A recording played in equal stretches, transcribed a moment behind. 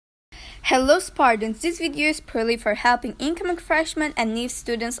Hello Spartans, this video is purely for helping incoming freshmen and new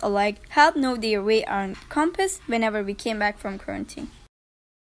students alike help know their way around campus whenever we came back from quarantine.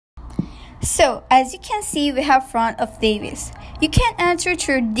 So, as you can see, we have front of Davis. You can enter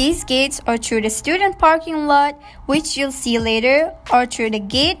through these gates or through the student parking lot, which you'll see later, or through the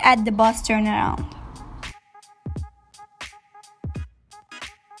gate at the bus turnaround.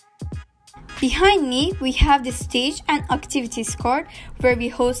 Behind me, we have the stage and activities court where we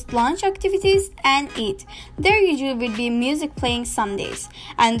host lunch activities and eat. There usually will be music playing some days.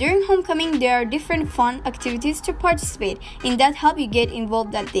 And during homecoming, there are different fun activities to participate in that help you get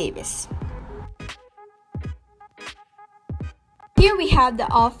involved at Davis. Here we have the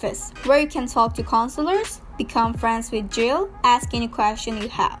office where you can talk to counselors, become friends with Jill, ask any question you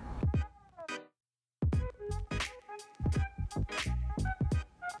have.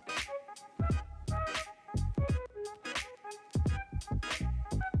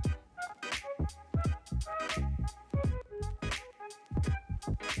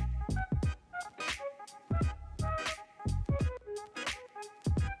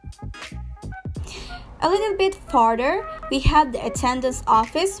 A little bit farther, we have the attendance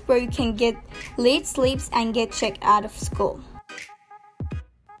office where you can get late sleeps and get checked out of school.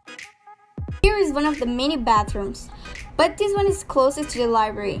 Here is one of the many bathrooms, but this one is closest to the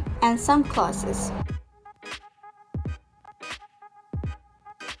library and some classes.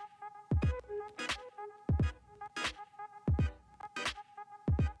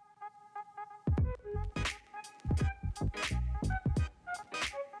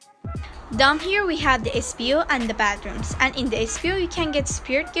 Down here we have the SPO and the bathrooms, and in the SPO you can get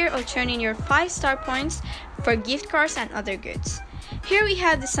spirit gear or turn in your 5-star points for gift cards and other goods. Here we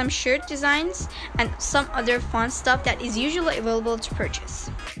have some shirt designs and some other fun stuff that is usually available to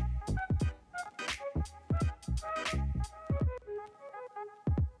purchase.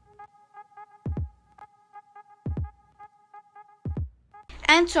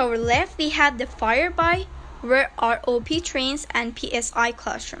 And to our left we have the Fireby where are OP trains and PSI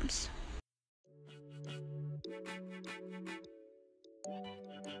classrooms.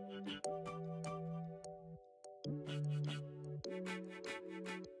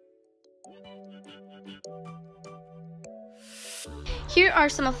 Here are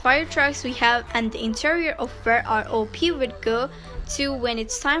some of fire trucks we have and the interior of where our OP would go to when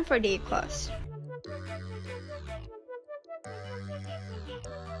it's time for day class.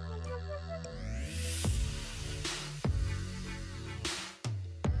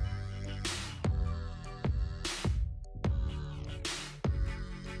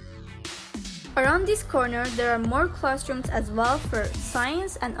 Around this corner, there are more classrooms as well for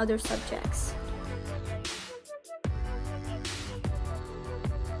science and other subjects.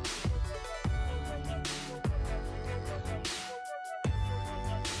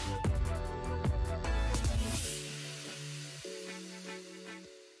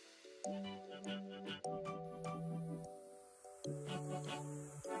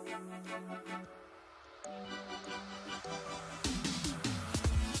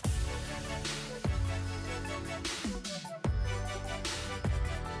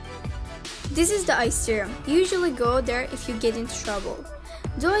 This is the ice room. You usually go there if you get into trouble,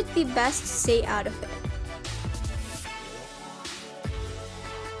 though it'd be best to stay out of it.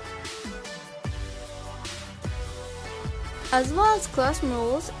 As well as classroom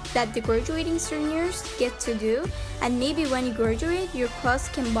roles that the graduating seniors get to do, and maybe when you graduate, your class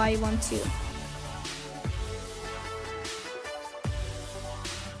can buy one too.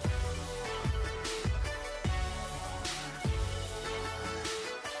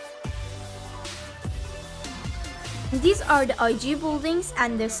 These are the IG buildings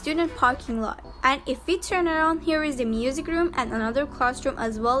and the student parking lot. And if we turn around, here is the music room and another classroom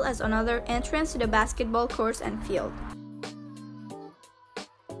as well as another entrance to the basketball courts and field.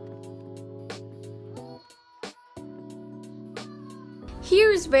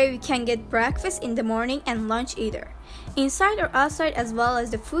 Here is where we can get breakfast in the morning and lunch either, inside or outside, as well as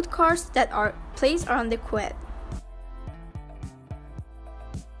the food carts that are placed around the quad.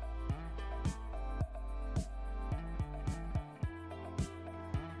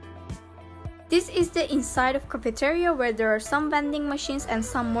 This is the inside of cafeteria where there are some vending machines and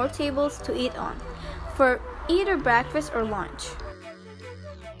some more tables to eat on, for either breakfast or lunch.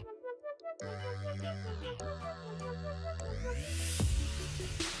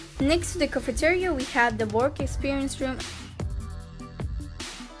 Next to the cafeteria we have the work experience room.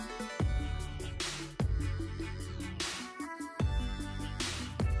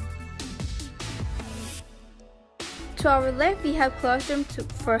 To our left, we have classroom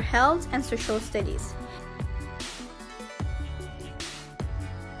for health and social studies.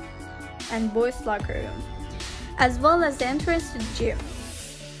 and boys' locker room, as well as the entrance to the gym.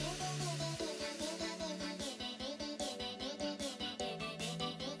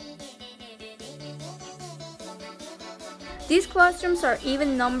 These classrooms are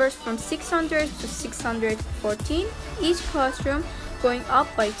even numbers from 600 to 614, each classroom going up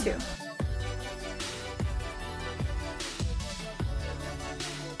by 2.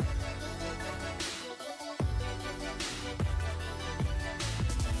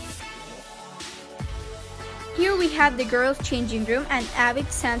 Here we have the girls' changing room and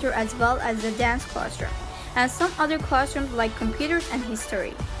AVID center, as well as the dance classroom, and some other classrooms like computers and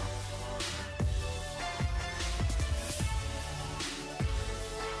history.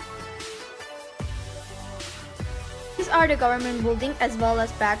 These are the government buildings, as well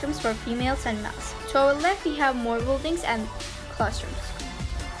as bathrooms for females and males. To our left we have more buildings and classrooms.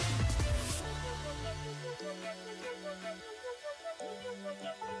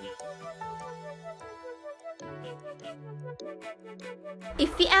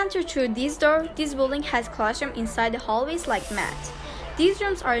 If we enter through this door, this building has classroom inside the hallways like math. These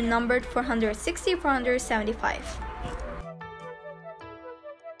rooms are numbered 460, 475.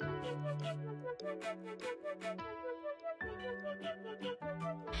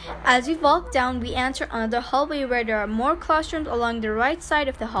 As we walk down, we enter another hallway where there are more classrooms along the right side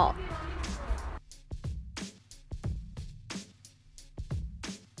of the hall.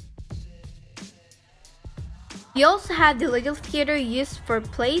 We also have the little theater used for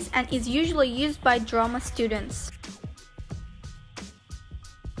plays and is usually used by drama students.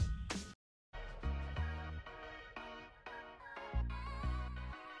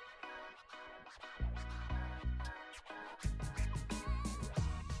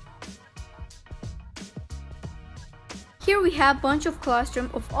 Here we have a bunch of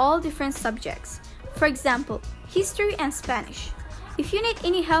classrooms of all different subjects. For example, history and Spanish. If you need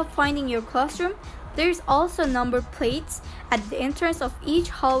any help finding your classroom, there is also number plates at the entrance of each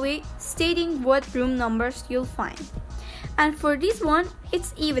hallway stating what room numbers you'll find. And for this one,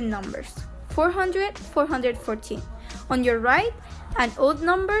 it's even numbers, 400, 414. On your right, and odd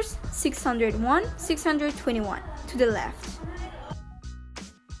numbers, 601, 621 to the left.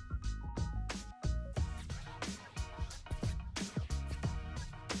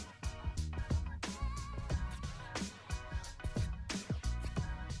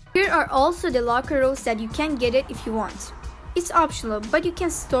 Here are also the locker rows that you can get it if you want. It's optional, but you can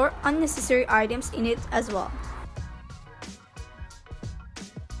store unnecessary items in it as well.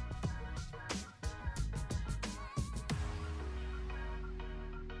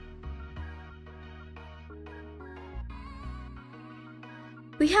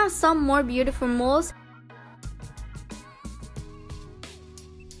 We have some more beautiful malls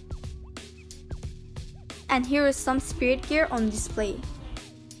and here is some spirit gear on display.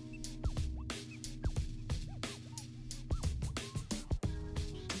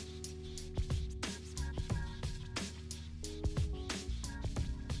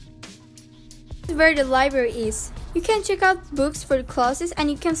 Where the library is. You can check out books for the classes and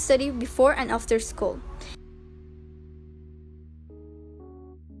you can study before and after school.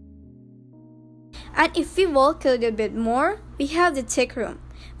 And if we walk a little bit more, we have the tech room,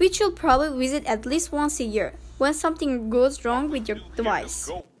 which you'll probably visit at least once a year when something goes wrong with your device.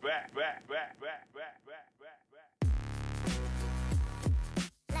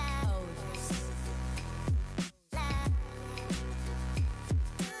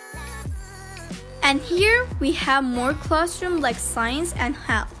 And here we have more classrooms like science and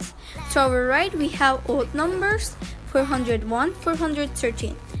health. To our right we have odd numbers 401,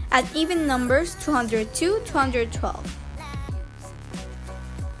 413 and even numbers 202, 212.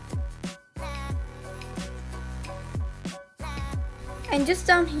 And just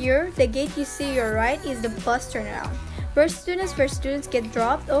down here, the gate you see your right is the bus turnaround, where students get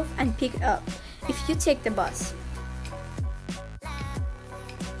dropped off and picked up if you take the bus.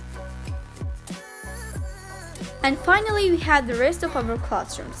 And finally, we have the rest of our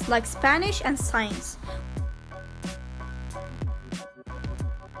classrooms, like Spanish and science.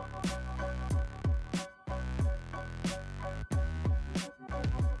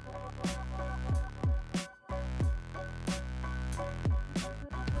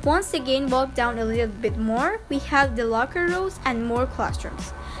 Once again, walk down a little bit more, we have the locker rows and more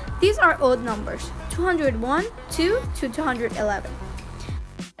classrooms. These are odd numbers, 201, 2 to 211.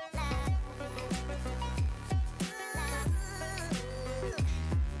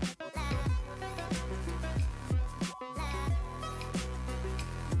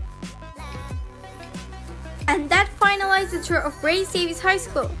 And that finalize the tour of Grace Davis High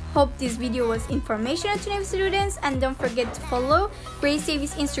School. Hope this video was informational to new students, and don't forget to follow Grace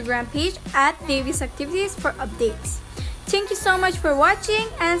Davis Instagram page @DavisActivities for updates. Thank you so much for watching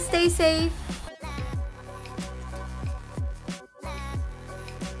and stay safe.